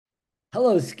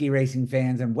Hello, ski racing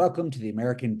fans, and welcome to the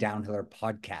American Downhiller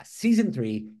Podcast, Season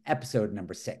 3, Episode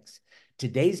number 6.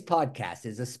 Today's podcast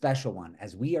is a special one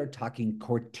as we are talking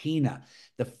Cortina,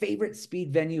 the favorite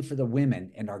speed venue for the women,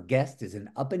 and our guest is an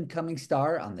up and coming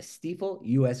star on the Stiefel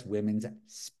U.S. women's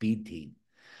speed team.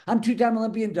 I'm two-time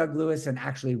Olympian Doug Lewis and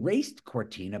actually raced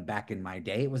Cortina back in my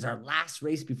day. It was our last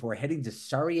race before heading to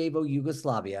Sarajevo,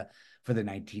 Yugoslavia for the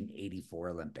 1984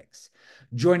 Olympics.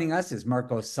 Joining us is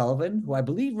Marco Sullivan, who I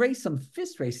believe raced some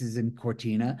fist races in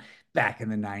Cortina back in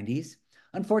the 90s.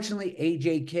 Unfortunately,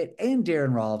 AJ Kitt and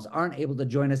Darren Rolfs aren't able to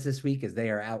join us this week as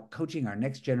they are out coaching our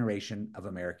next generation of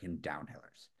American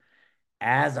downhillers.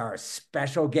 As our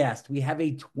special guest, we have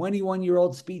a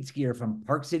 21-year-old speed skier from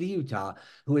Park City, Utah,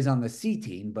 who is on the C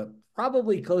team, but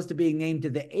probably close to being named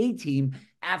to the A team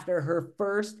after her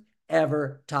first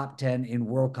ever top 10 in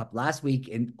World Cup last week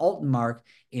in Altenmark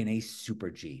in a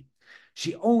Super G.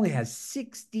 She only has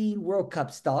 16 World Cup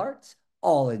starts,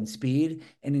 all in speed,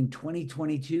 and in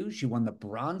 2022, she won the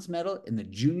bronze medal in the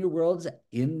Junior Worlds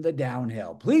in the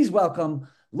downhill. Please welcome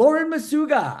Lauren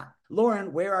Masuga.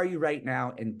 Lauren, where are you right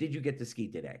now, and did you get to ski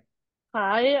today?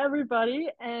 Hi, everybody,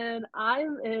 and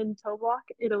I'm in Toblach,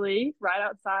 Italy, right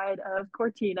outside of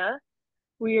Cortina.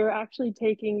 We are actually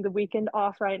taking the weekend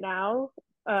off right now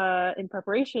in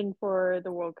preparation for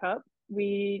the World Cup.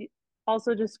 We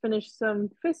also just finished some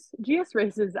FIS GS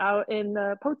races out in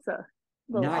Pozza,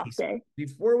 little off Nice. day.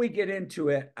 Before we get into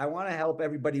it, I want to help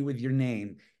everybody with your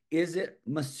name. Is it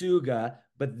Masuga?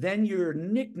 But then your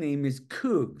nickname is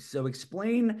Cougs. So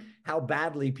explain how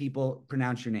badly people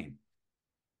pronounce your name.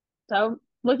 So,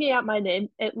 looking at my name,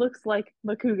 it looks like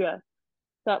Makuga,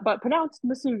 but pronounced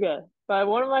Masuga by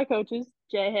one of my coaches,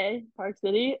 Jay Hay, Park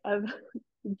City. I've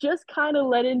just kind of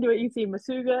led into it. You see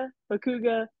Masuga,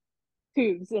 Makuga,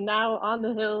 Cougs, and now on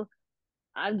the hill,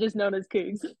 I'm just known as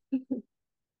Cougs.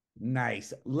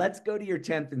 Nice. Let's go to your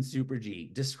 10th in Super G.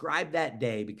 Describe that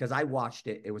day because I watched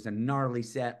it. It was a gnarly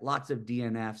set, lots of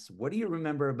DNFs. What do you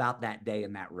remember about that day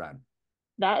and that run?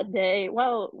 That day,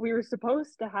 well, we were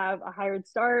supposed to have a hired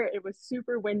start. It was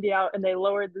super windy out, and they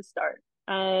lowered the start.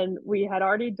 And we had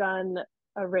already done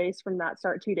a race from that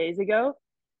start 2 days ago,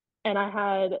 and I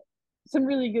had some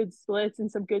really good splits and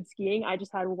some good skiing. I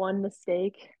just had one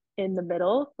mistake in the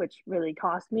middle, which really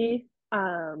cost me.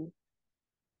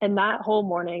 And that whole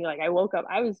morning, like I woke up,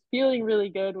 I was feeling really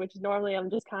good, which normally I'm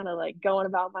just kind of like going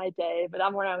about my day. But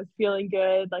that morning I was feeling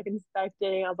good, like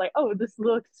inspecting. I was like, oh, this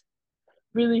looks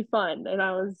really fun. And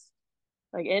I was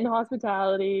like in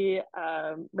hospitality,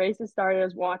 races started, I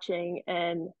was watching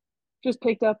and just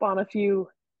picked up on a few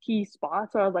key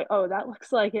spots. So I was like, oh, that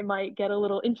looks like it might get a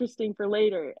little interesting for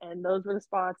later. And those were the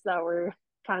spots that were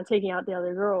kind of taking out the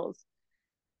other girls.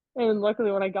 And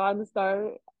luckily, when I got in the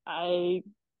start, I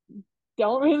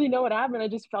don't really know what happened. I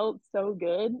just felt so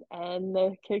good and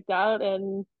kicked out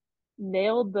and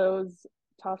nailed those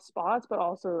tough spots, but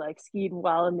also like skied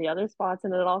well in the other spots,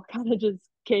 and it all kind of just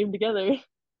came together.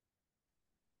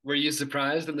 Were you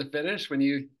surprised in the finish when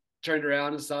you turned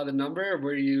around and saw the number, or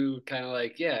were you kind of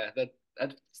like, yeah,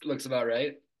 that looks about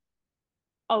right?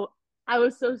 Oh, I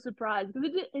was so surprised because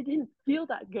it didn't feel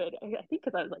that good. I think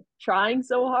because I was like trying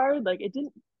so hard, like it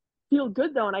didn't feel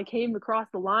good though. And I came across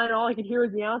the line, all I could hear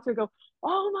was the announcer go,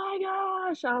 "Oh my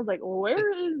gosh!" I was like,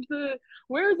 where is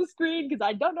the screen? Because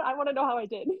I don't know. I want to know how I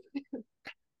did.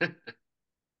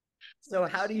 So,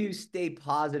 how do you stay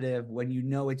positive when you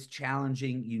know it's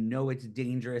challenging, you know it's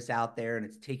dangerous out there, and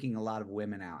it's taking a lot of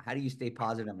women out? How do you stay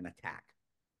positive and attack?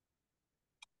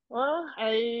 Well,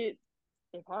 I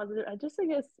stay positive. I just, I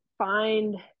guess,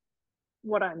 find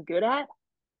what I'm good at.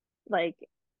 Like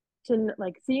to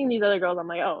like seeing these other girls, I'm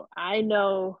like, oh, I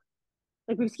know.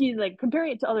 Like we've skied, like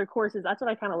comparing it to other courses. That's what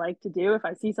I kind of like to do. If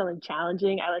I see something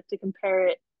challenging, I like to compare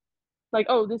it. Like,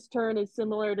 oh, this turn is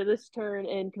similar to this turn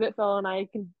in Kvitfell, and I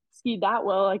can ski that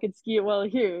well. I could ski it well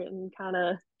here, and kind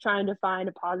of trying to find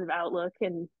a positive outlook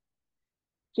and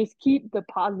just keep the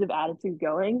positive attitude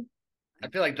going. I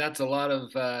feel like that's a lot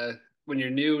of when you're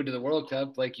new to the World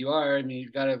Cup, like you are. I mean,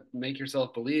 you've got to make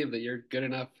yourself believe that you're good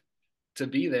enough to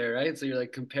be there, right? So you're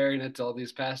like comparing it to all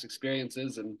these past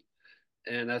experiences,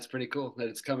 and that's pretty cool that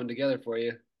it's coming together for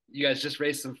you. You guys just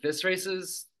raced some fist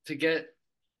races to get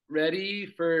ready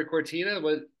for Cortina.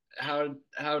 How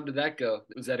did that go?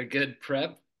 Was that a good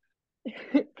prep?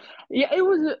 Yeah, it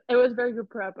was very good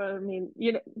prep. I mean,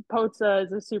 Pozza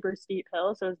is a super steep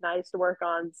hill, so it's nice to work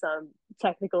on some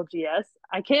technical GS.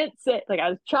 I can't say like I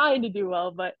was trying to do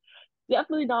well, but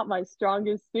definitely not my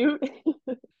strongest suit.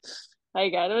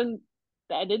 Like I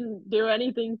didn't do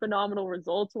anything phenomenal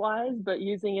results wise, but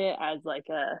using it as like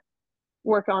a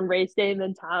work on race day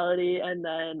mentality and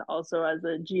then also as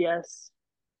a GS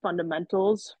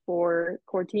fundamentals for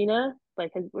Cortina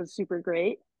like was super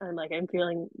great, and like I'm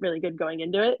feeling really good going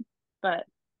into it. But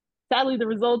sadly, the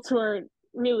results weren't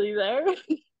really there.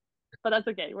 But that's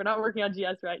okay. We're not working on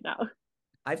GS right now.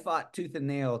 I fought tooth and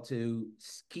nail to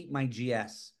keep my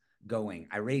GS going.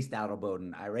 I raced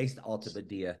Adelboden. I raced Alta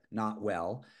Badia, not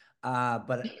well.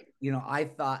 But I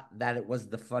thought that it was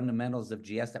the fundamentals of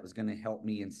GS that was going to help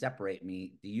me and separate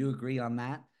me. Do you agree on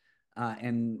that?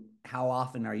 And how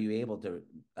often are you able to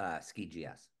ski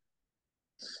GS?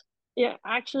 Yeah,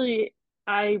 actually,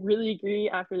 I really agree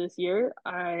after this year.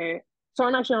 So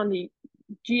I'm actually on the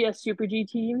GS Super G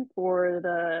team for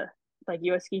the like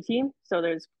US ski team. So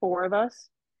there's four of us.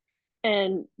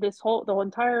 And the whole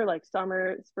entire like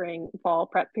summer, spring, fall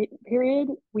prep period,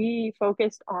 we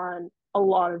focused on a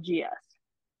lot of GS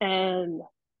and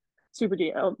Super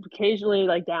G. Occasionally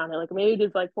like downhill, like maybe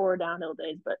did like 4 downhill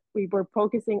days, but we were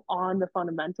focusing on the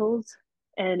fundamentals,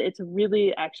 and it's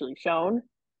really actually shown.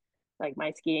 Like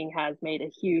my skiing has made a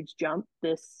huge jump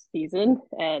this season,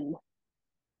 and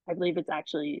I believe it's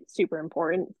actually super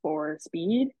important for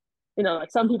speed.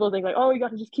 Like some people think like, oh, you got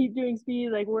to just keep doing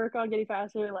speed, like work on getting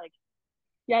faster. Like,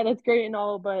 yeah, that's great and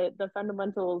all, but the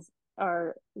fundamentals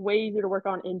are way easier to work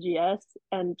on in GS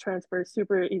and transfer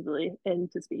super easily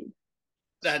into speed.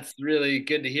 That's really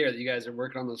good to hear that you guys are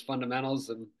working on those fundamentals.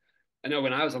 And I know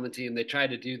when I was on the team, they tried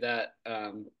to do that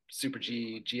Super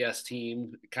G GS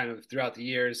team kind of throughout the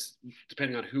years,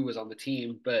 depending on who was on the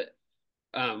team. But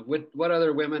what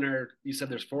other women are? You said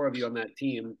there's four of you on that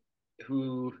team.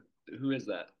 Who who is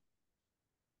that?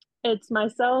 It's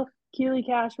myself, Keely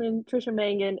Cashman, Trisha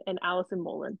Mangan, and Allison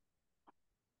Mullen.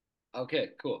 Okay,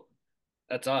 cool.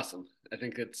 That's awesome. I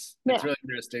think it's Yeah, really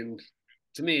interesting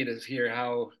to me to hear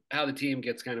how the team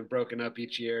gets kind of broken up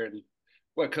each year and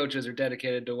what coaches are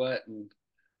dedicated to what, and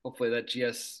hopefully that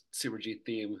GS Super G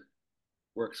theme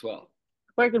works well.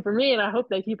 working for me, and I hope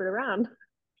they keep it around.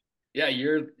 Yeah,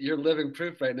 you're living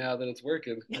proof right now that it's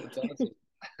working. That's awesome.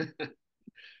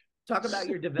 Talk about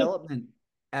your development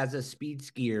as a speed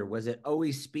skier. Was it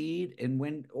always speed? And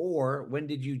when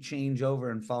did you change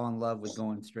over and fall in love with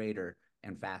going straighter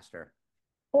and faster?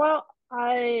 Well,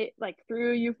 I like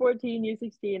through U14,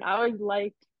 U16, I always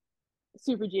liked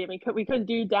Super G. I mean, we couldn't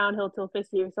do downhill till fifth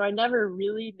year, so I never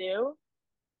really knew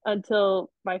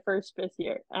until my first fifth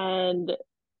year. And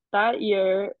that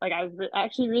year, like I was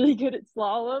actually really good at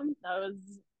slalom. That was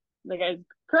like I was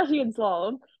crushing in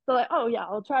slalom. So like, oh yeah,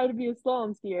 I'll try to be a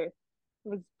slalom skier. I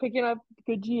was picking up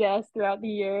good GS throughout the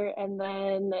year, and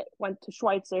then went to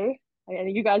Schweitzer.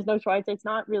 And you guys know Schweitzer. It's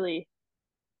not really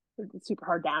super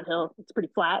hard downhill. It's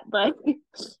pretty flat, but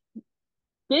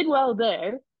did well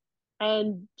there.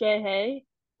 And Jay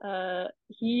Hay,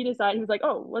 he decided, he was like,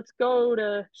 oh, let's go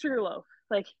to Sugarloaf.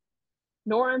 Like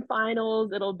NORAM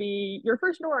finals, it'll be your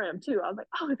first NORAM too. I was like,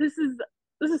 oh, this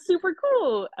is super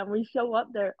cool. And we show up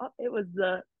there. Oh, it was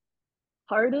the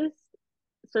hardest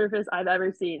surface I've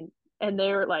ever seen. And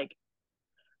they were like,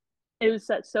 it was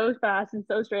set so fast and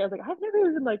so straight. I was like, I've never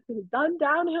even like done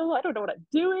downhill. I don't know what I'm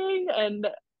doing. And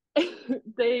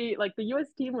they like the US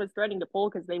team was threatening to pull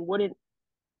because they wouldn't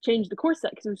change the course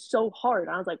set because it was so hard.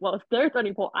 I was like, well, if they're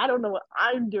threatening to pull, I don't know what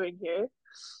I'm doing here.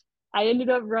 I ended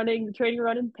up running the training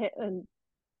run and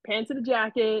pants and a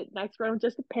jacket. Next run was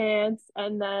just the pants.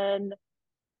 And then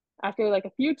after like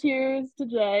a few tears to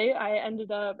Jay, I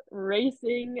ended up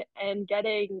racing and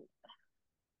getting,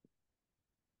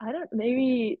 I don't,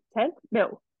 maybe 10th?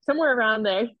 No, somewhere around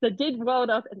there that did well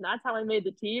enough. And that's how I made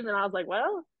the team. And I was like,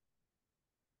 well,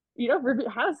 for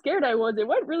how scared I was, it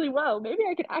went really well. Maybe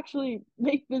I could actually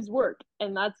make this work.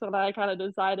 And that's when I kind of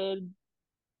decided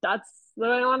that's the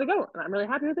way I want to go. And I'm really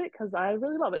happy with it because I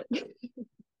really love it.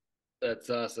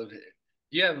 That's awesome.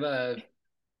 You have a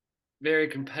very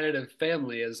competitive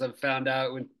family, as I've found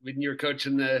out when you were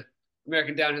coaching the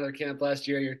American Downhiller camp last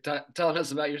year. You're telling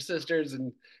us about your sisters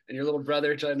and your little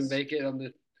brother trying to make it on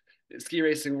the ski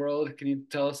racing world. Can you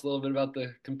tell us a little bit about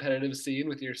the competitive scene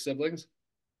with your siblings?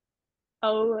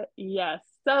 Oh, yes.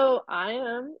 So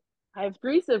I have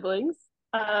three siblings.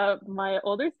 My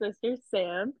older sister,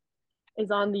 Sam,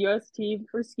 is on the US team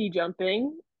for ski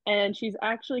jumping, and she's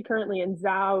actually currently in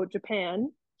Zhao,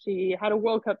 Japan. She had a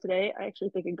World Cup today. I actually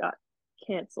think it got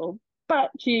canceled, but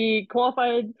she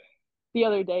qualified the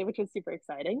other day, which was super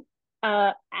exciting.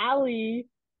 Allie,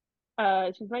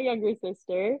 she's my younger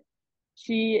sister.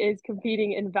 She is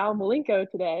competing in Val Malenko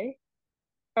today,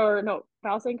 or no,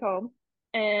 Val Saint-Côme,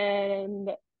 and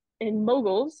in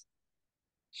moguls,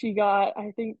 she got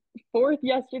I think fourth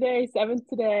yesterday, seventh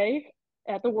today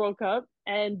at the World Cup.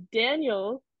 And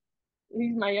Daniel,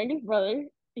 he's my youngest brother.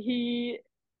 He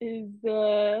is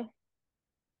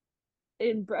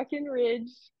in Breckenridge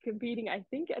competing, I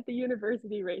think, at the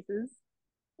university races,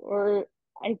 or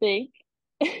I think.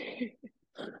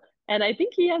 And I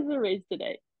think he has a race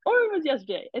today, or it was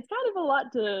yesterday. It's kind of a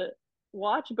lot to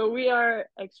watch, but we are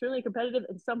extremely competitive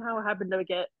and somehow happen to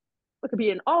get look to be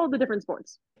in all the different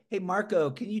sports. Hey,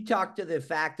 Marco, can you talk to the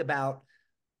fact about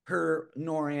her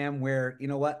NORAM where, you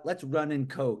know what, let's run in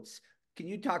coats. Can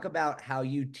you talk about how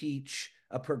you teach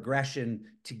a progression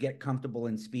to get comfortable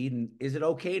in speed? And is it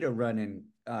okay to run in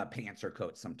pants or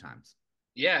coats sometimes?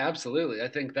 Yeah, absolutely. I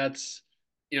think that's,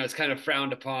 it's kind of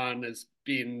frowned upon as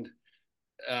being,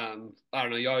 I don't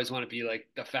know, you always want to be like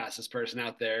the fastest person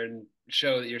out there and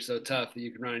show that you're so tough that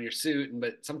you can run in your suit.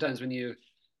 But sometimes when you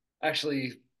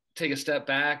actually take a step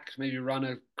back, maybe run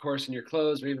a course in your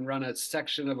clothes or even run a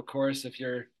section of a course if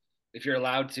you're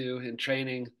allowed to in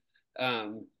training,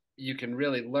 you can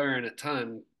really learn a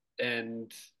ton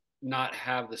and not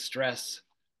have the stress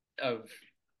of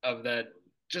that.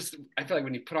 Just I feel like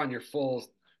when you put on your full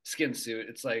skin suit,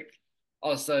 it's like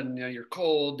all of a sudden, you're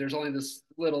cold. There's only this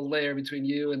little layer between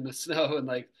you and the snow, and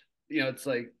like, it's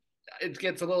like it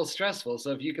gets a little stressful.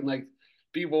 So if you can like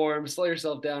be warm, slow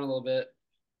yourself down a little bit,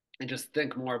 and just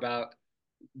think more about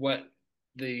what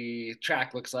the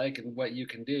track looks like and what you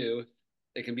can do,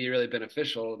 it can be really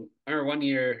beneficial. I remember one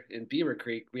year in Beaver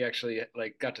Creek, we actually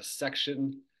like got to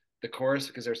section the course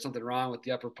because there's something wrong with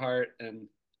the upper part, and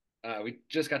we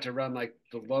just got to run like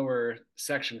the lower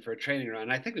section for a training run.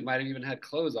 And I think we might have even had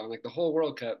clothes on, like the whole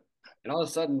World Cup. And all of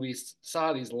a sudden, we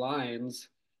saw these lines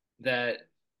that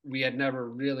we had never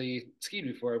really skied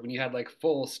before. When you had like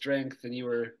full strength and you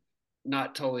were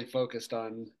not totally focused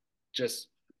on just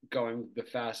going the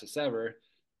fastest ever,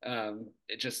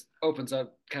 it just opens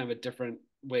up kind of a different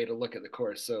way to look at the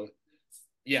course. So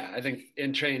yeah, I think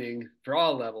in training for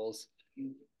all levels,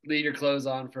 leave your clothes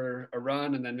on for a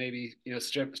run and then maybe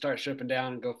start stripping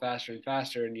down and go faster and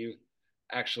faster, and you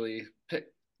actually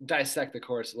dissect the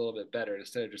course a little bit better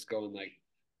instead of just going like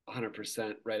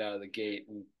 100% right out of the gate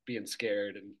and being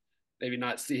scared and maybe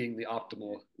not seeing the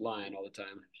optimal line all the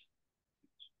time.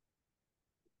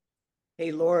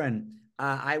 Hey, Lauren,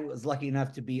 I was lucky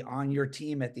enough to be on your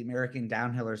team at the American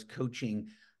Downhillers coaching.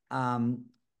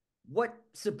 What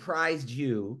surprised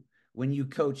you when you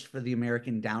coached for the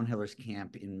American Downhillers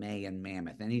camp in May in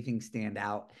Mammoth? Anything stand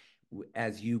out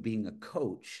as you being a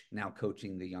coach, now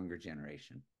coaching the younger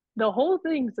generation? The whole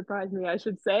thing surprised me, I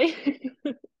should say.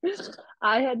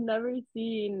 I had never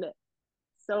seen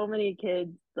so many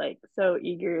kids like so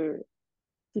eager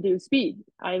to do speed.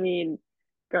 I mean,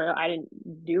 girl, I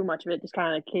didn't do much of it, just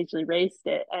kind of occasionally raced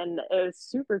it. And it was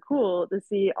super cool to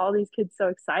see all these kids so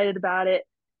excited about it.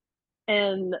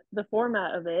 And the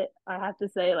format of it, I have to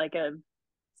say, like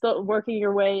still working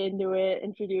your way into it,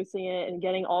 introducing it, and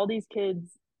getting all these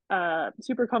kids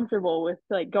super comfortable with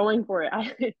like going for it.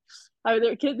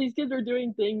 These kids were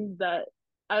doing things that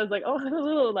I was like, oh, I'm a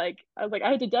little like, I was like, I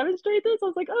had to demonstrate this. I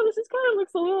was like, oh, this is kind of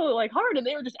looks a little like hard, and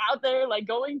they were just out there like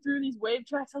going through these wave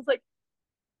tracks. I was like,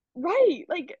 right,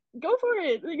 like go for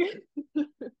it. Like,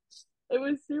 it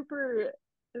was super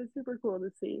cool to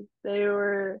see. They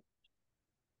were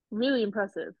really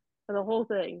impressive for the whole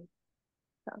thing.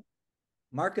 So.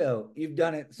 Marco, you've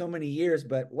done it so many years,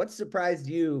 but what surprised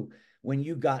you when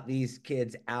you got these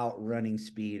kids out running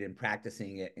speed and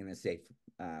practicing it in a safe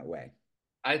way?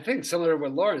 I think similar to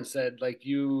what Lauren said, like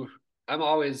I'm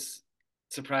always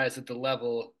surprised at the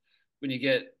level when you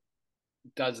get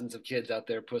dozens of kids out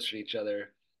there pushing each other.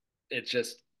 It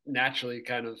just naturally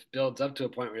kind of builds up to a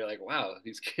point where you're like, wow,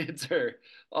 these kids are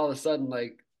all of a sudden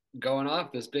like going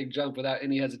off this big jump without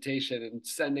any hesitation and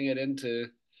sending it into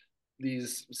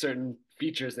these certain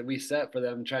features that we set for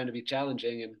them, trying to be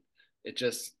challenging, and it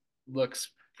just looks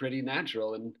pretty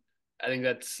natural. And I think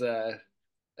that's a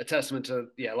testament to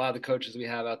a lot of the coaches we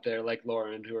have out there, like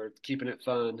Lauren, who are keeping it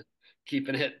fun,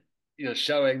 keeping it,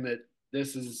 showing that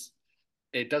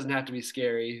it doesn't have to be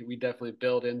scary. We definitely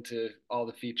build into all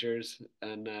the features,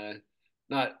 and there's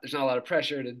not a lot of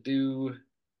pressure to do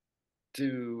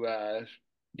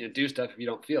stuff if you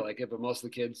don't feel like it. But most of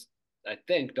the kids, I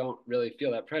think, don't really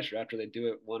feel that pressure after they do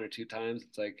it one or two times.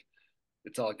 It's like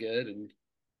it's all good, and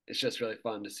it's just really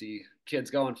fun to see kids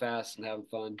going fast and having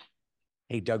fun.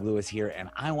 Hey, Doug Lewis here, and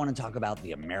I want to talk about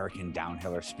the American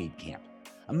Downhiller Speed Camp.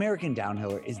 American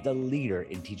Downhiller is the leader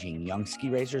in teaching young ski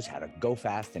racers how to go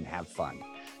fast and have fun.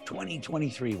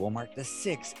 2023 will mark the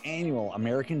 6th annual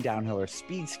American Downhiller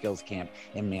Speed Skills Camp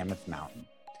in Mammoth Mountain.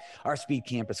 Our speed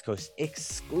camp is coached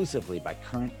exclusively by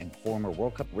current and former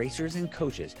World Cup racers and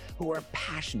coaches who are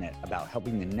passionate about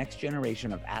helping the next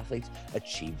generation of athletes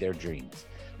achieve their dreams.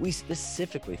 We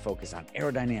specifically focus on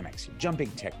aerodynamics,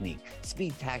 jumping technique,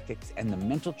 speed tactics, and the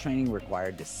mental training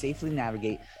required to safely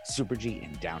navigate Super G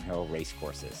and downhill race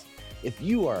courses. If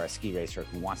you are a ski racer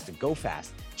who wants to go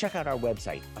fast, check out our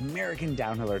website,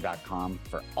 AmericanDownhiller.com,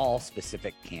 for all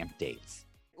specific camp dates.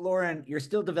 Lauren, you're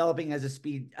still developing as a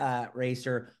speed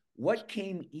racer. What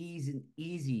came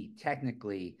easy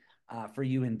technically for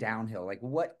you in downhill? Like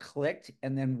what clicked,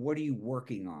 and then what are you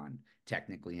working on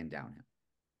technically in downhill?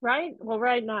 Right. Well,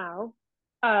 right now,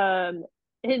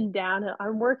 in downhill,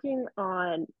 I'm working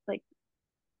on like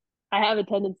I have a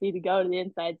tendency to go to the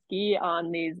inside ski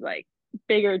on these like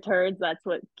bigger turns. That's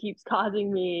what keeps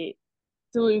causing me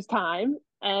to lose time.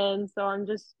 And so I'm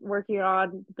just working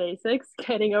on basics,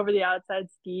 getting over the outside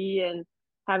ski and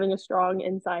having a strong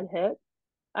inside hip.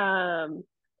 So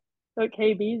it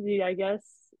came easy, I guess.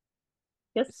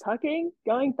 Tucking,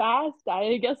 going fast.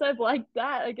 I guess I've liked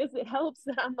that. I guess it helps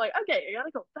that I'm like, okay, I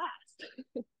gotta go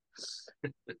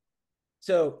fast.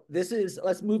 So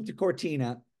let's move to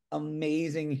Cortina.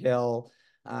 Amazing hill,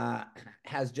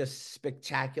 has just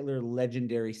spectacular,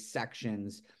 legendary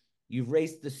sections. You've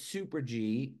raced the Super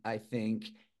G, I think.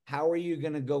 How are you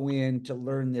going to go in to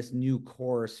learn this new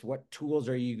course? What tools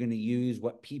are you going to use?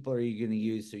 What people are you going to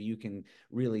use so you can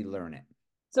really learn it?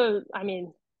 So, I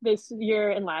mean, this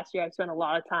year and last year, I've spent a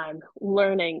lot of time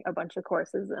learning a bunch of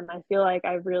courses, and I feel like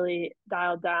I've really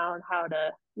dialed down how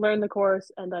to learn the course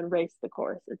and then race the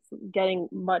course. It's getting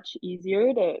much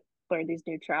easier to learn these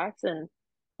new tracks. And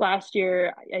last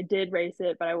year, I did race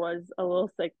it, but I was a little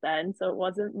sick then, so it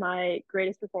wasn't my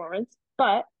greatest performance.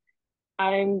 But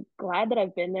I'm glad that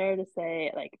I've been there to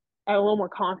say, like, I'm a little more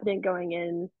confident going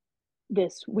in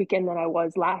this weekend than I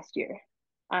was last year.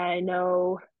 I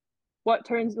know what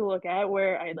turns to look at,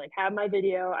 where I like have my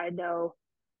video. I know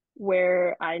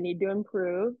where I need to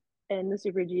improve in the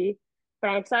Super G, but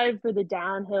I'm excited for the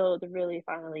downhill to really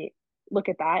finally look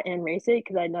at that and race it,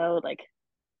 because I know, like,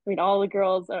 I mean, all the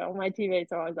girls, all my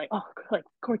teammates are always like, oh, like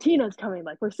Cortina's coming,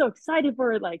 like we're so excited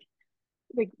for it, like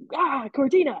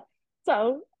Cortina.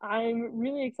 So I'm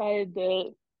really excited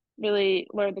to really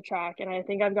learn the track, and I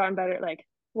think I've gotten better at like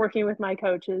working with my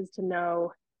coaches to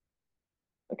know,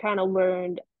 I kind of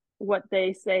learned what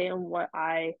they say and what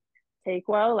I take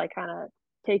well, like kind of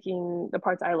taking the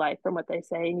parts I like from what they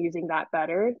say and using that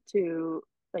better to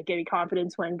like give me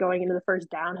confidence when going into the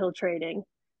first downhill training,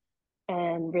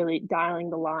 and really dialing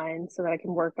the line so that I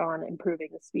can work on improving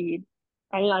the speed.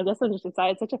 I mean, I guess I'm just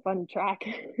excited. It's such a fun track.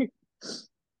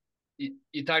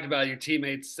 You talked about your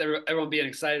teammates, everyone being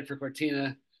excited for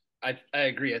Cortina. I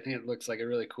agree. I think it looks like a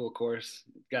really cool course.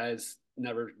 Guys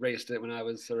never raced it when I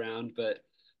was around, but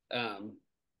um,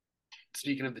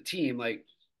 speaking of the team, like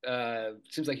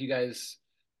seems like you guys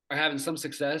are having some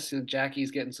success. You know,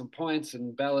 Jackie's getting some points,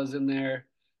 and Bella's in there.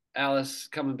 Alice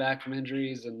coming back from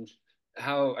injuries, and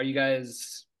how are you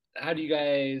guys? How do you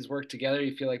guys work together?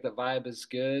 You feel like the vibe is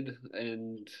good,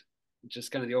 and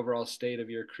just kind of the overall state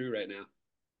of your crew right now.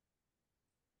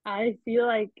 I feel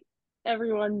like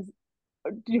everyone's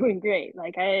doing great.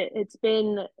 It's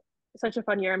been such a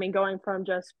fun year. I mean, going from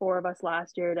just four of us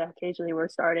last year to occasionally we're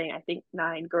starting, I think,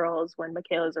 nine girls when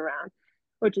Michaela's around,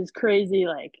 which is crazy.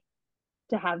 Like,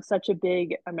 to have such a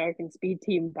big American speed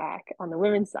team back on the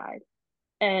women's side.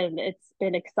 And it's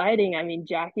been exciting. I mean,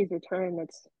 Jackie's return,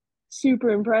 that's super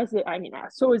impressive. I mean,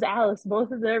 so is Alice.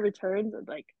 Both of their returns,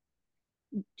 like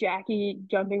Jackie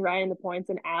jumping right in the points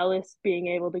and Alice being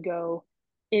able to go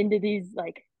into these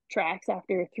like tracks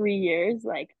after 3 years,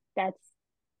 like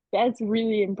that's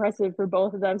really impressive for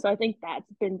both of them. So I think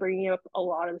that's been bringing up a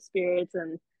lot of the spirits.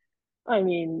 And I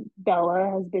mean, Bella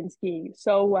has been skiing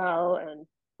so well. And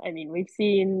I mean, we've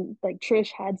seen like Trish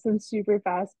had some super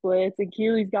fast splits and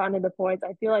Keely's gotten into points.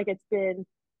 I feel like it's been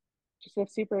just a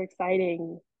super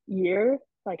exciting year.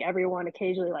 Like everyone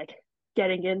occasionally like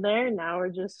getting in there. Now we're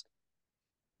just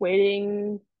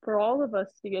waiting for all of us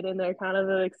to get in there. Kind of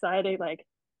exciting. Like,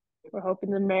 we're hoping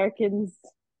the Americans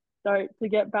start to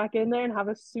get back in there and have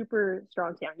a super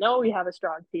strong team. I know we have a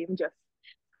strong team, just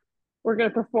we're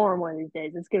going to perform one of these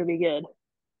days. It's going to be good.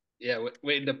 Yeah,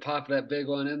 waiting to pop that big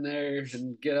one in there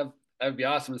and get up. That would be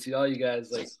awesome to see all you guys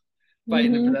like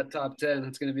fighting for that top 10.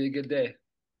 That's going to be a good day.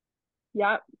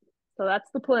 Yep. So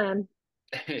that's the plan.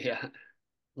 Yeah.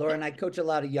 Lauren, I coach a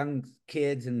lot of young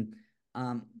kids, and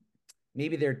um,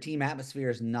 maybe their team atmosphere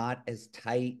is not as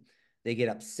tight. They get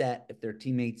upset if their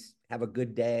teammates have a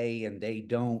good day and they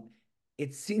don't.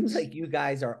 It seems like you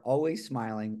guys are always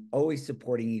smiling, always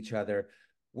supporting each other.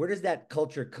 Where does that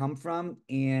culture come from?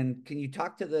 And can you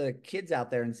talk to the kids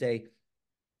out there and say,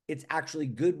 it's actually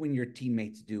good when your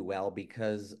teammates do well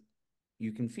because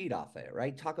you can feed off it,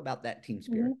 right? Talk about that team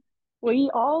spirit. we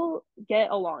all get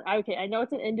along. Okay, I know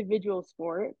it's an individual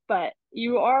sport, but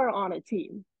you are on a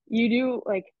team. You do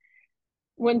like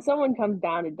when someone comes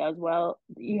down and does well,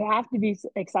 you have to be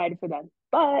excited for them.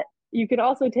 But you could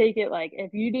also take it like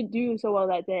if you didn't do so well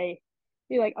that day,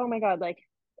 be like, oh my God, like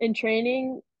in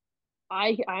training,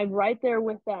 I'm right there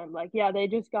with them. Like, yeah, they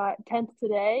just got 10th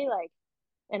today, like,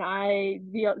 and I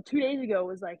the 2 days ago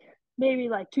was like maybe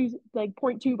like two like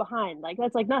point two behind. Like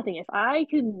that's like nothing. If I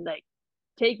can like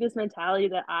take this mentality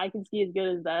that I can ski as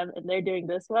good as them and they're doing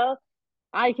this well,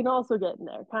 I can also get in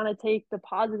there. Kind of take the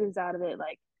positives out of it.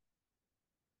 Like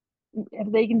if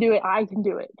they can do it, I can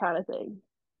do it kind of thing.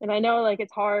 And I know like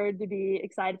it's hard to be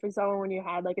excited for someone when you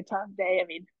had like a tough day. I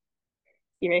mean,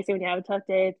 ski racing when you have a tough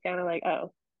day, it's kind of like,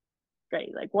 oh,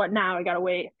 great. Like what now? I gotta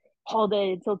wait all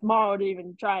day until tomorrow to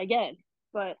even try again.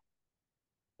 But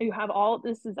you have all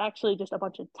this is actually just a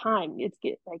bunch of time. It's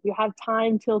get like you have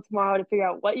time till tomorrow to figure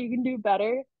out what you can do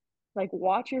better. Like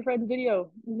watch your friend's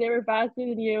video. They were faster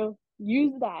than you.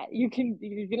 Use that. You're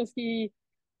gonna ski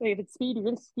like if it's speed, you're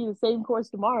gonna ski the same course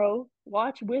tomorrow.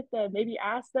 Watch with them. Maybe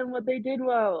ask them what they did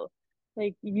well.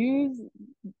 Like use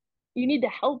you need to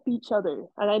help each other.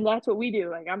 And then that's what we do.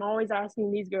 Like I'm always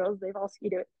asking these girls, they've all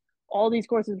skied it all these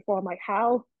courses before. I'm like,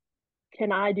 how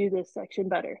can I do this section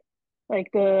better?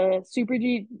 Like the Super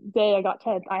G day I got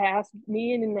 10th, I asked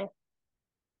me and I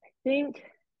think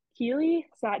Keely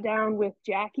sat down with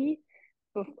Jackie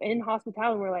in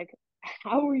hospitality and we're like,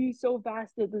 how were you so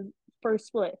fast at the first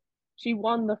split? She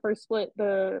won the first split,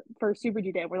 the first Super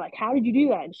G day. We're like, how did you do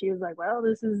that? And she was like, well,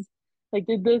 this is like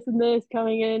did this and this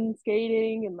coming in,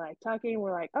 skating and like tucking.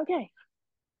 We're like, okay,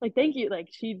 like thank you. Like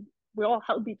we all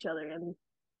help each other and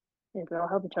if we all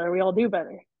help each other, we all do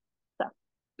better. So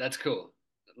That's cool.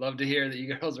 Love to hear that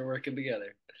you girls are working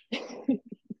together.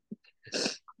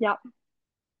 yeah.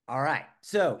 All right.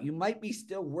 So you might be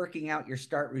still working out your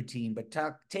start routine, but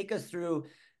take us through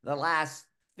the last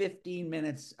 15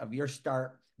 minutes of your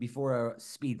start before a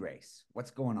speed race.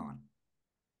 What's going on?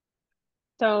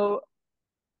 So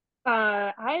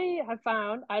I have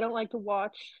found I don't like to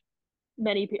watch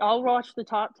many people. I'll watch the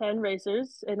top 10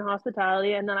 racers in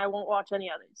hospitality and then I won't watch any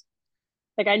others.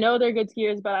 Like I know they're good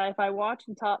skiers, but if I watch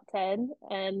the top 10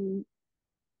 and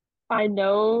I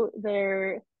know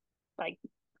they're like,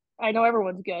 I know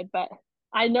everyone's good, but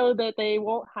I know that they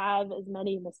won't have as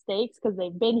many mistakes because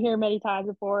they've been here many times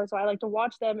before. So I like to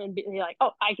watch them and be like,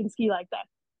 oh, I can ski like that.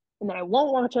 And then I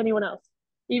won't watch anyone else.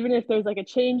 Even if there's like a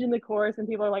change in the course and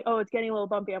people are like, oh, it's getting a little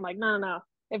bumpy. I'm like, no, no, no.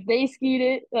 If they skied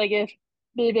it, like if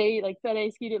they like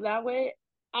Fede skied it that way,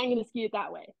 I'm gonna ski it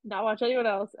that way. Not watch anyone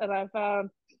else. And I found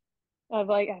I've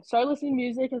started listening to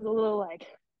music as a little like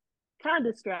kind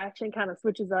of distraction, kind of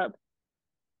switches up.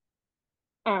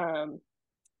 Um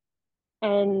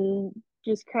and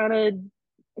just kind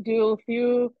of do a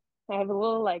few I have a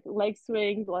little like leg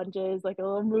swings, lunges, like a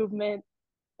little movement.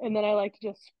 And then I like to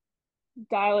just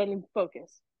dial in and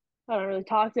focus. I don't really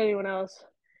talk to anyone else,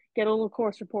 get a little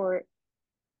course report,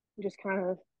 and just kind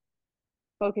of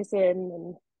focus in,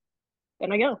 and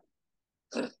then I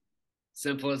go.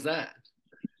 Simple as that.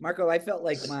 Marco, I felt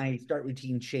like my start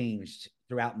routine changed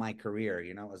throughout my career.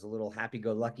 You know, it was a little happy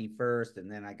go lucky first,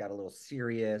 and then I got a little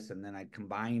serious, and then I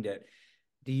combined it.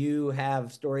 Do you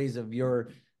have stories of your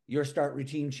start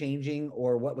routine changing,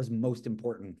 or what was most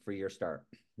important for your start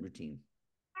routine?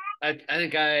 I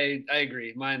think I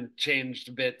agree. Mine changed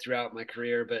a bit throughout my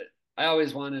career, but I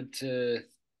always wanted to.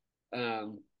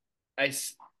 Um, I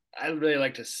I really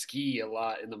like to ski a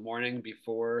lot in the morning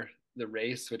before the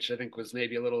race, which I think was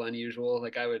maybe a little unusual.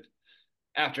 Like I would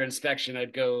after inspection,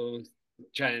 I'd go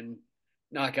try and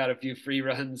knock out a few free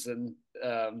runs and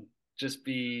just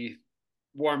be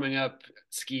warming up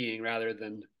skiing rather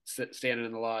than standing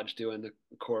in the lodge doing the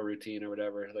core routine or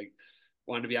whatever. Like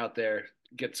wanted to be out there,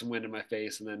 get some wind in my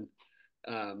face, and then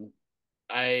um,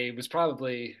 I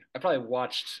probably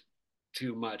watched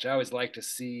too much. I always like to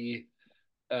see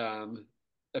um,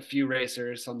 a few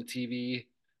racers on the TV,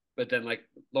 but then like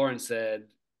Lauren said,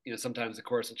 sometimes the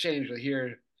course will change. You'll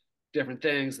hear different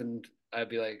things, and I'd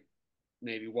be like,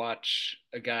 maybe watch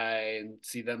a guy and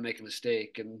see them make a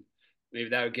mistake, and maybe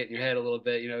that would get in your head a little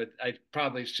bit. I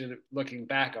probably should, looking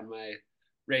back on my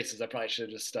races, I probably should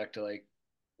have just stuck to like,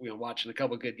 watching a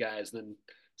couple good guys and then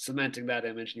cementing that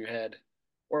image in your head,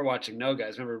 or watching no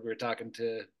guys. Remember we were talking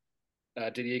to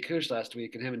Didier Couch last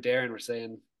week, and him and Darren were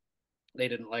saying they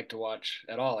didn't like to watch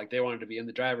at all. Like they wanted to be in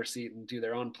the driver's seat and do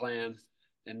their own plan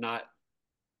and not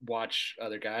watch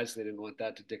other guys. They didn't want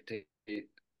that to dictate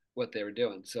what they were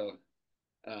doing. So,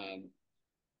 um,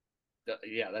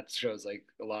 yeah, that shows like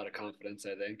a lot of confidence.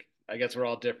 I think. I guess we're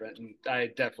all different, and I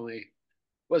definitely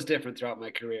was different throughout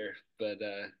my career. But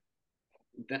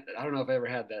I don't know if I ever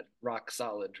had that rock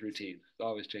solid routine. It's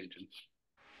always changing.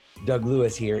 Doug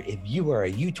Lewis here. If you are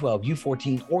a U12,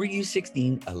 U14, or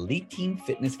U16, Elite Team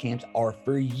fitness camps are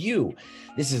for you.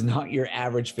 This is not your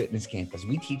average fitness camp, as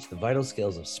we teach the vital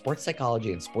skills of sports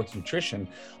psychology and sports nutrition,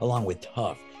 along with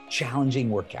tough, challenging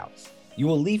workouts. You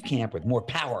will leave camp with more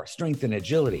power, strength, and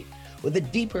agility, with a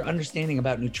deeper understanding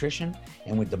about nutrition,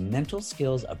 and with the mental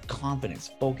skills of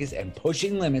confidence, focus, and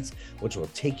pushing limits, which will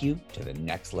take you to the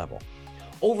next level.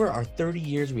 Over our 30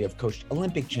 years, we have coached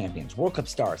Olympic champions, World Cup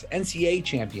stars, NCAA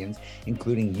champions,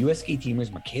 including U.S. ski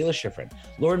teamers Michaela Schifrin,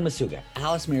 Lauren Masuga,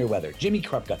 Alice Merriweather, Jimmy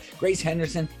Krupka, Grace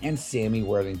Henderson, and Sammy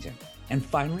Worthington. And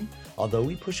finally, although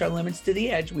we push our limits to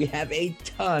the edge, we have a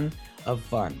ton of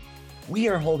fun. We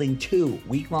are holding 2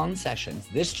 week-long sessions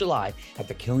this July at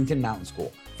the Killington Mountain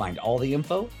School. Find all the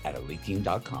info at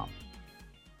eliteteam.com.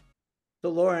 So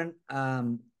Lauren,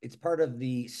 it's part of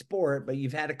the sport, but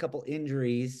you've had a couple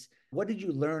injuries. What did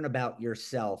you learn about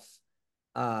yourself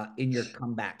in your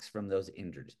comebacks from those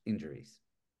injuries?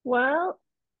 Well,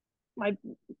 my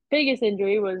biggest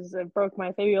injury was I broke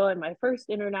my fibula in my first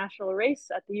international race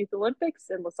at the Youth Olympics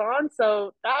in Lausanne.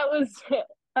 So that was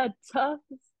a tough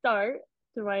start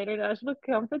to my international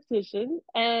competition.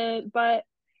 But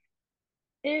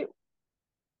it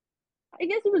I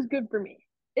guess it was good for me.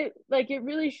 It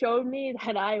really showed me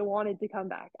that I wanted to come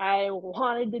back. I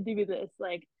wanted to do this.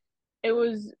 Like, it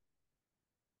was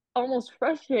almost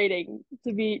frustrating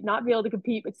to be not be able to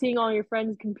compete, but seeing all your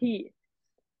friends compete.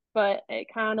 But it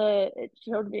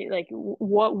showed me like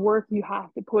what work you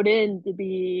have to put in to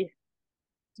be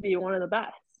one of the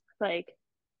best. Like,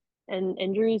 and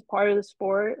injury is part of the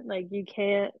sport. Like, you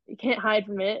can't hide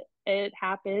from it. It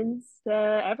happens to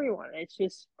everyone. It's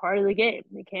just part of the game.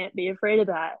 You can't be afraid of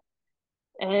that.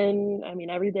 And I mean,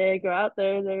 every day I go out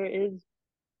there, there is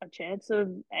a chance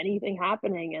of anything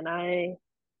happening. And I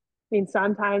mean,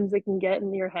 sometimes it can get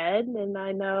in your head, and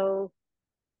I know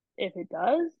if it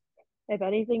does, if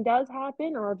anything does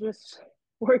happen, I'll just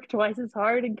work twice as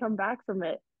hard and come back from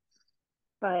it.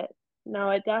 But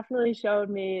no, it definitely showed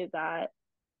me that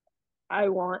I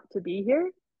want to be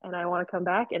here and I want to come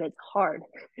back, and it's hard.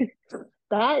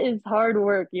 That is hard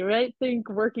work. You might think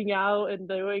working out and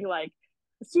doing like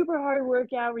a super hard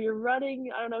workout where you're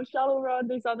running, I don't know, shuttle runs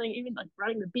or something, even like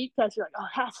running the beat test, you're like,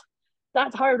 oh,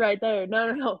 that's hard right there.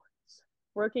 No.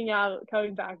 Working out,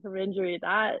 coming back from injury,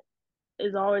 that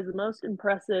is always the most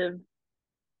impressive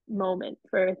moment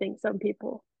for, I think, some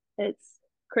people. It's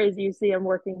crazy. You see them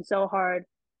working so hard.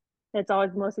 It's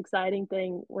always the most exciting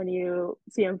thing when you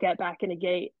see them get back in a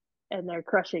gate and they're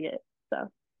crushing it. So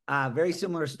very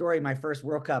similar story. My first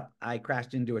World Cup, I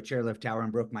crashed into a chairlift tower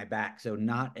and broke my back. So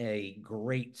not a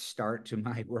great start to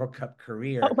my World Cup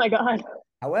career. oh my God.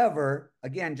 However,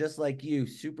 again, just like you,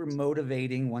 super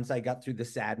motivating once I got through the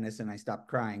sadness and I stopped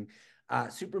crying.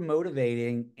 Super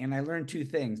motivating. And I learned 2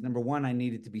 things. Number one, I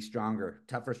needed to be stronger,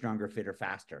 tougher, stronger, fitter,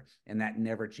 faster. And that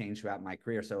never changed throughout my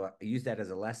career. So I used that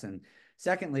as a lesson.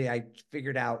 Secondly, I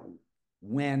figured out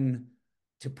when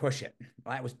to push it.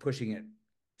 I was pushing it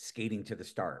skating to the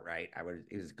start, right?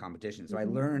 It was a competition. So I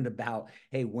learned about,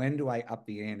 hey, when do I up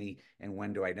the ante and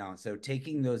when do I don't? So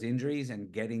taking those injuries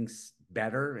and getting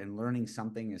better and learning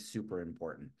something is super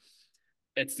important.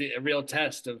 It's a real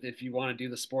test of if you want to do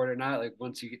the sport or not. Like,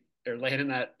 once you are laying in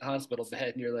that hospital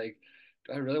bed and you're like,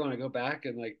 do I really want to go back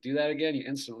and like do that again? You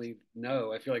instantly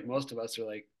know. I feel like most of us are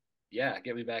like, yeah,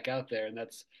 get me back out there. And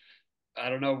that's, I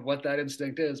don't know what that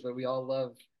instinct is, but we all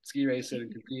love ski racing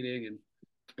and competing.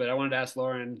 But I wanted to ask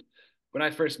Lauren, when I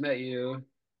first met you,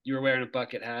 you were wearing a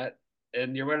bucket hat,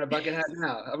 and you're wearing a bucket hat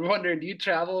now. I'm wondering, do you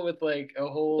travel with like a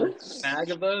whole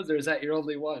bag of those, or is that your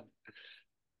only one?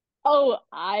 Oh,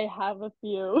 I have a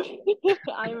few.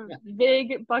 I'm a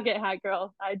big bucket hat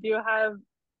girl. I do have,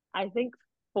 I think,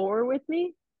 4 with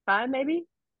me, 5 maybe.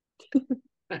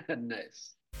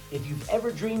 Nice. If you've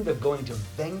ever dreamed of going to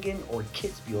Wengen or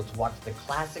Kitzbühel to watch the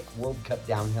classic World Cup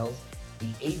downhills,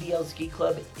 the ADL Ski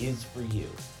Club is for you.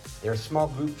 Their small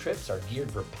group trips are geared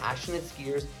for passionate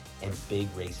skiers and big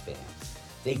race fans.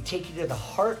 They take you to the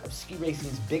heart of ski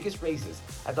racing's biggest races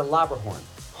at the Laberhorn,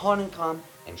 Hahnenkamm,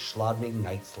 and Schladming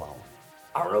Night Slalom.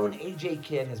 Our own AJ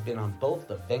Kidd has been on both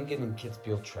the Wengen and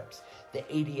Kitzbühel trips. The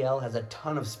ADL has a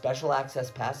ton of special access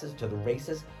passes to the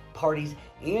races, parties,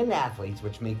 and athletes,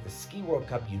 which make the Ski World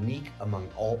Cup unique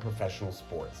among all professional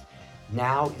sports.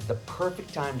 Now is the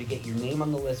perfect time to get your name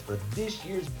on the list for this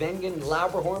year's Wengen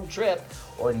Lauberhorn trip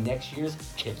or next year's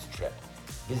Kids trip.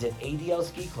 Visit ADL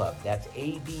Ski Club, that's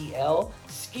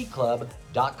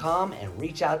adlskiclub.com, and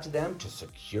reach out to them to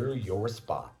secure your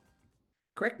spot.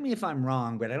 Correct me if I'm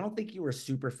wrong, but I don't think you were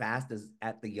super fast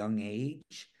at the young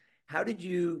age. How did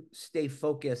you stay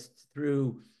focused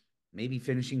through maybe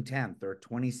finishing 10th or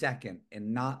 22nd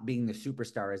and not being the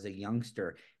superstar as a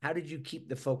youngster? How did you keep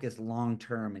the focus long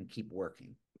term and keep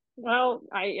working? Well,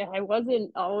 I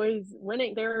wasn't always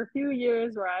winning. There were a few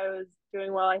years where I was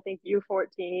doing well, I think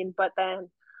U14, but then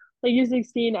like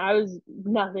U16, I was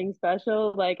nothing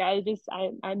special. Like I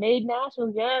made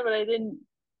nationals, yeah, but I didn't.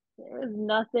 There was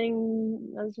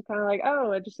nothing. I was just kind of like,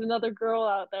 oh, just another girl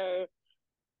out there.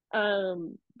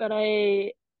 But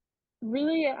I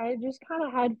just kind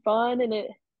of had fun, and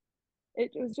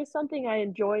it was just something I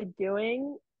enjoyed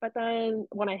doing. But then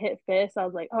when I hit FIS, I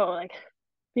was like, oh, like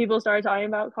people started talking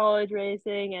about college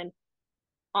racing, and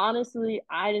honestly,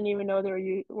 I didn't even know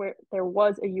where there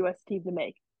was a US team to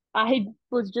make. I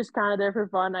was just kind of there for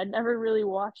fun. I'd never really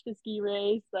watched a ski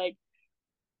race. Like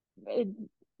it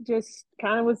just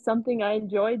kind of was something I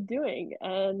enjoyed doing.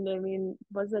 And I mean,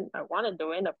 wasn't I wanted to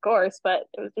win, of course, but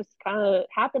it was just kind of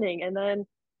happening. And then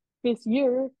this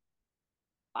year,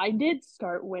 I did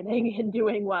start winning and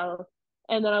doing well.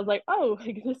 And then I was like, oh,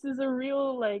 like this is a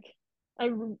real I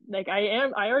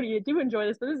already do enjoy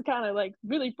this, but this is kind of like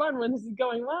really fun when this is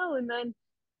going well. And then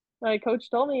my coach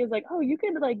told me, he's like, oh, you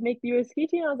could like make the US ski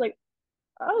team. I was like,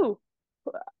 oh,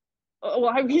 well,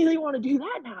 I really want to do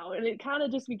that now. And it kind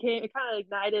of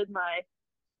ignited my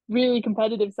really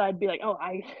competitive side, be like, oh,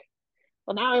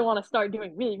 well, now I want to start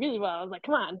doing really, really well. I was like,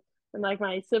 come on. And like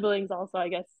my siblings also, I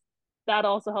guess that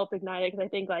also helped ignite it because I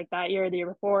think like that year or the year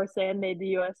before, Sam made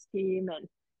the US team, and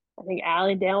I think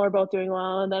Allie and Dan were both doing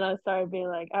well. And then I started being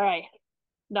like, all right,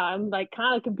 no, I'm like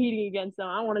kind of competing against them.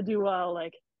 I want to do well.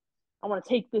 Like, I want to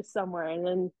take this somewhere. And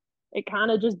then it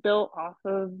kind of just built off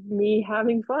of me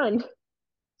having fun.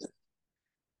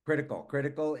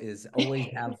 Critical is always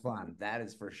have fun. That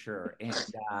is for sure. And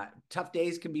tough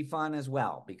days can be fun as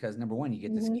well because number one, you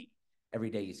get to Mm-hmm. ski. Every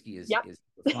day you ski Yep. is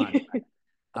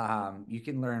fun. You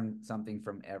can learn something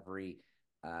from every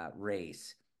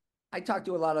race. I talk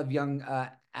to a lot of young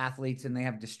athletes and they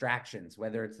have distractions,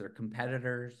 whether it's their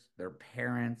competitors, their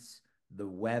parents, the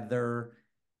weather.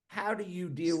 How do you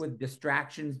deal with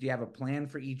distractions? Do you have a plan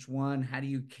for each one? How do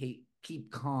you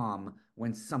keep calm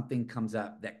when something comes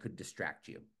up that could distract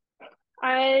you?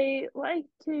 I like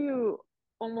to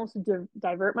almost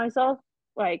divert myself.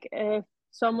 Like if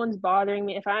someone's bothering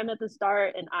me, if I'm at the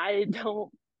start and I don't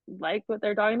like what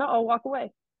they're talking about, I'll walk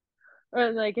away.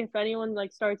 Or like if anyone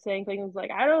like starts saying things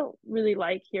like I don't really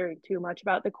like hearing too much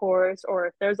about the course, or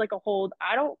if there's like a hold,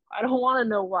 I don't want to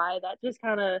know why. That just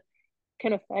kind of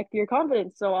can affect your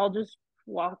confidence. So I'll just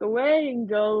walk away and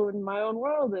go in my own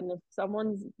world. And if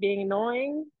someone's being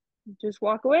annoying, just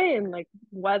walk away. And like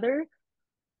weather,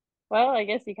 well, I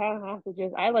guess you kind of have to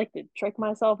just. I like to trick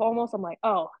myself almost. I'm like,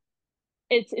 oh,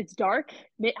 it's dark.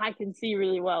 I can see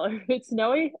really well. If it's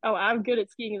snowy, oh, I'm good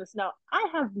at skiing in the snow. I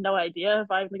have no idea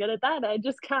if I'm good at that. I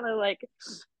just kind of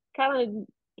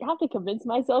have to convince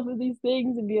myself of these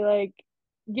things and be like,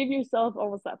 give yourself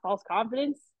almost that false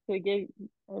confidence to give.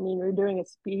 I mean, you're doing a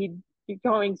speed, you're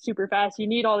going super fast. You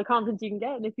need all the confidence you can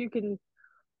get, and if you can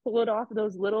pull it off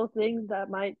those little things that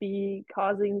might be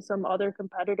causing some other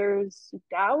competitors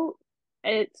doubt,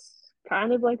 it's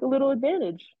kind of like a little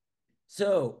advantage.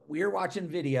 So we're watching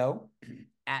video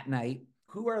at night.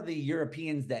 Who are the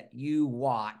Europeans that you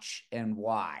watch and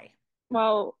why?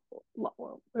 Well, we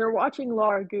were watching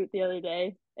Laura Goot the other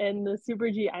day, and the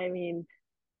Super G. I mean,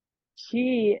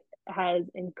 she has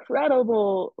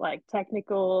incredible like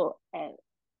technical and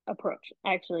approach.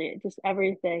 Actually, just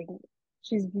everything.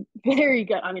 She's very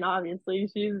good. I mean, obviously,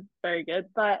 she's very good,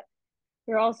 but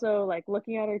you're also like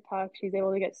looking at her tuck. She's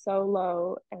able to get so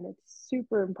low, and it's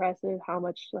super impressive how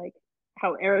much like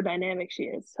how aerodynamic she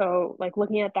is. So, like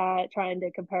looking at that, trying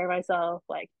to compare myself,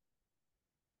 like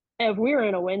if we were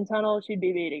in a wind tunnel, she'd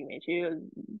be beating me. She was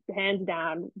hands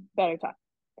down better tuck.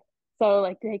 So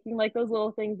like taking like those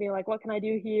little things, being like, what can I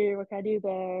do here? What can I do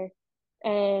there?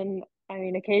 And I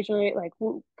mean, occasionally like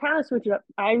we'll kind of switch it up.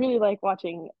 I really like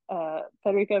watching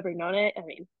Federica Brignone. I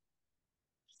mean,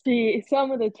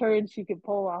 some of the turns she could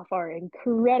pull off are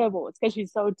incredible. It's because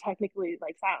she's so technically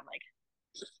like sound. Like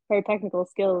her technical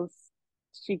skills,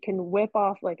 she can whip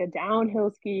off like a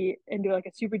downhill ski into like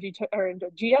a super G or into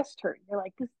a GS turn. You're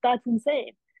like, that's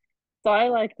insane. So I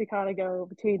like to kind of go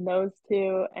between those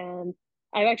two. And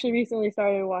I've actually recently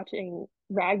started watching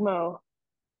Ragmo.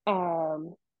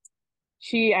 Um,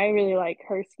 I really like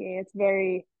her skiing. It's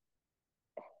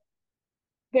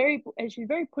and she's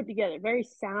very put together, very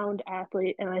sound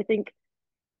athlete. And I think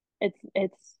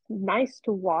it's nice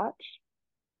to watch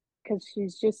because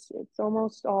it's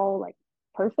almost all like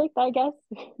perfect, I guess.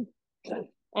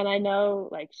 And I know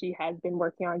like she has been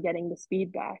working on getting the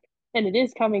speed back. and it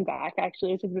is coming back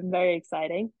actually, which has been very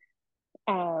exciting.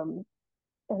 And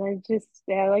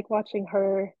I like watching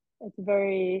her. It's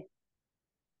very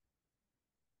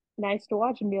nice to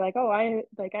watch and be like, oh, I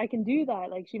can do that.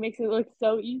 Like she makes it look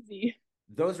so easy.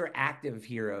 Those are active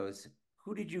heroes.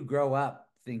 Who did you grow up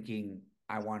thinking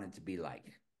I wanted to be like?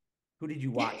 Who did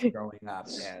you watch growing up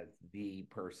as the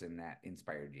person that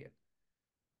inspired you?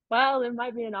 Well, it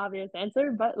might be an obvious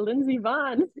answer, but Lindsey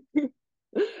Vonn.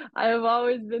 I have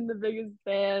always been the biggest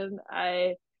fan.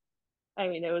 I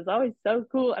mean, it was always so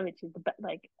cool. I mean, she's the best,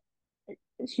 like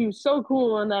she was so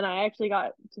cool, and then I actually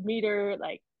got to meet her,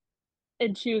 like,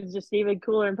 and she was just even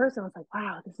cooler in person. I was like,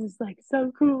 wow, this is like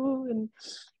so cool, and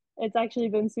it's actually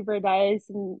been super nice.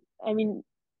 And I mean,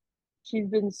 she's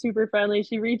been super friendly.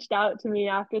 She reached out to me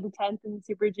after the 10th in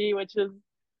Super G, which was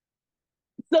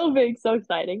so big, so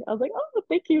exciting. I was like, oh,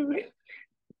 thank you.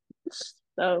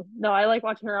 So no, I like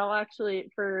watching her. I'll actually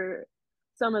for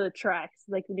some of the tracks,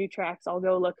 like the new tracks, I'll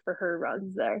go look for her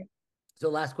runs there. So,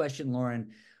 last question,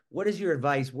 Lauren. What is your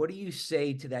advice? What do you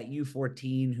say to that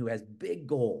U14 who has big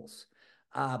goals,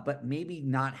 but maybe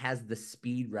not has the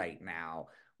speed right now?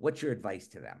 What's your advice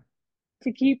to them?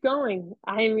 To keep going.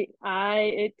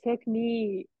 It took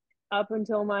me up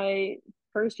until my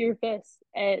first year FIS.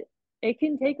 It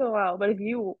can take a while, but if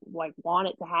you like want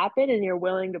it to happen and you're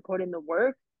willing to put in the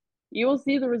work, you will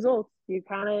see the results. You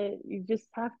just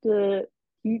have to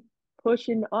keep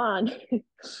pushing on.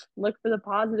 Look for the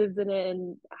positives in it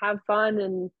and have fun,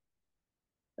 and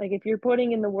like if you're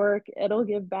putting in the work, it'll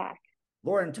give back.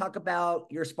 Lauren, talk about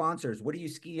your sponsors. What do you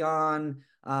ski on?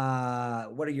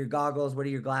 What are your goggles? What are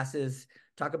your glasses?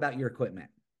 Talk about your equipment.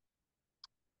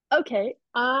 Okay,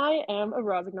 I am a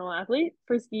Rosignol athlete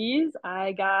for skis.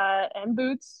 I got M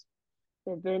boots.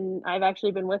 I've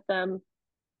actually been with them,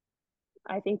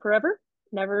 I think, forever.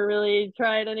 Never really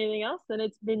tried anything else, and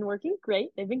it's been working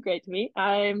great. They've been great to me.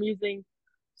 I'm using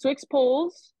Swix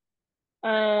poles,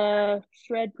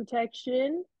 shred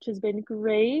protection, which has been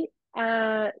great.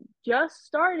 Just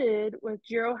started with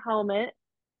Giro helmet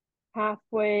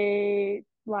halfway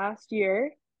last year,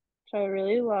 which I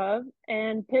really love,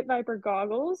 and Pit Viper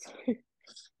goggles.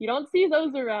 You don't see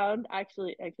those around.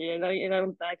 Actually, I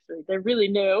don't actually. They're really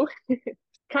new. They're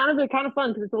kind of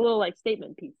fun because it's a little like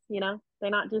statement piece. They're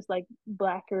not just like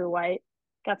black or white.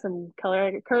 Got some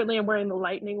color. Currently, I'm wearing the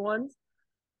lightning ones.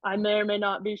 I may or may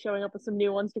not be showing up with some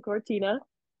new ones to Cortina.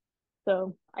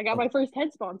 So I got Oh, my first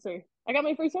head sponsor. I got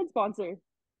my first head sponsor.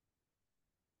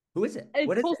 who is it? It's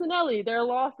What is it? Pulcinelli. They're a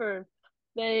law firm.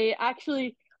 They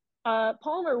actually,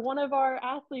 Palmer, one of our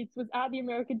athletes, was at the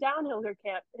American Downhiller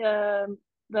camp.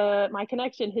 My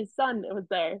connection, his son, was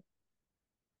there.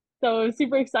 So it was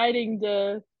super exciting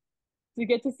to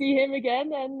get to see him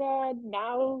again, and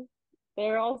now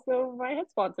they're also my head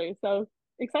sponsor. So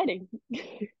exciting.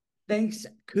 Thanks,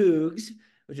 Cougs,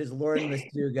 which is Lauren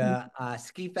Masuga.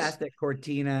 Ski fast at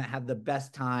Cortina. Have the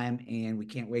best time, and we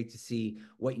can't wait to see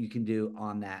what you can do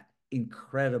on that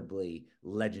incredibly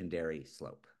legendary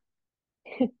slope.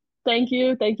 Thank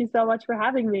you. Thank you so much for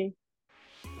having me.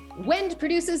 Wend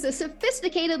produces a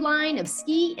sophisticated line of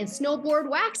ski and snowboard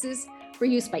waxes for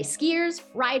use by skiers,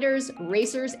 riders,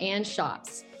 racers, and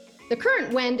shops. The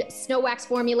current Wend snow wax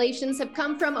formulations have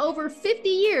come from over 50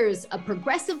 years of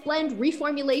progressive blend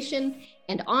reformulation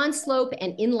and on-slope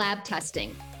and in-lab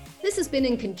testing. This has been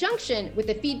in conjunction with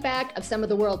the feedback of some of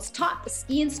the world's top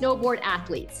ski and snowboard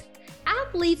athletes.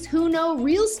 Athletes who know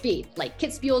real speed, like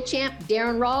Kitzbühel champ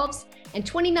Darren Rolfs and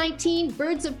 2019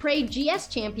 Birds of Prey GS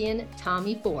champion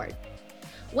Tommy Ford.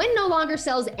 Wend no longer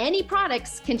sells any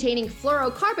products containing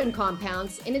fluorocarbon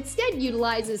compounds and instead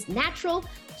utilizes natural,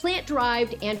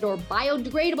 plant-derived and/or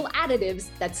biodegradable additives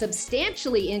that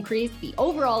substantially increase the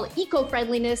overall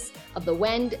eco-friendliness of the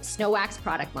Wend Snow Wax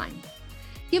product line.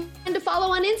 Give Wend a follow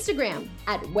on Instagram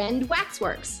at Wend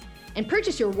Waxworks and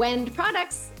purchase your Wend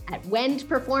products at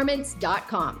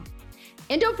wendperformance.com.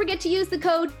 And don't forget to use the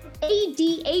code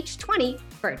ADH20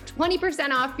 for 20%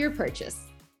 off your purchase.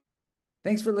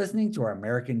 Thanks for listening to our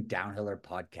American Downhiller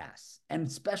podcast. And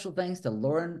special thanks to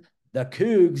Lauren the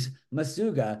Cougs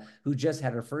Masuga, who just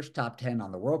had her first top 10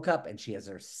 on the World Cup, and she has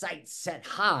her sights set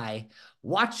high.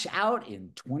 Watch out in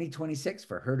 2026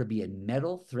 for her to be a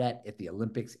medal threat at the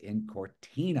Olympics in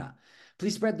Cortina.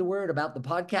 Please spread the word about the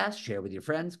podcast, share with your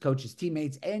friends, coaches,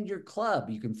 teammates, and your club.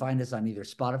 You can find us on either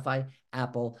Spotify,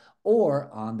 Apple, or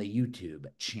on the YouTube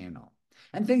channel.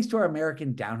 And thanks to our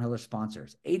American Downhiller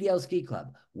sponsors, ADL Ski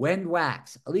Club, Wend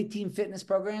Wax, Elite Team Fitness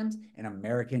Programs, and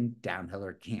American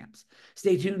Downhiller Camps.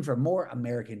 Stay tuned for more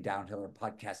American Downhiller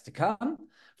podcasts to come.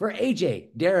 For AJ,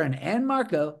 Darren, and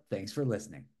Marco, thanks for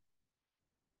listening.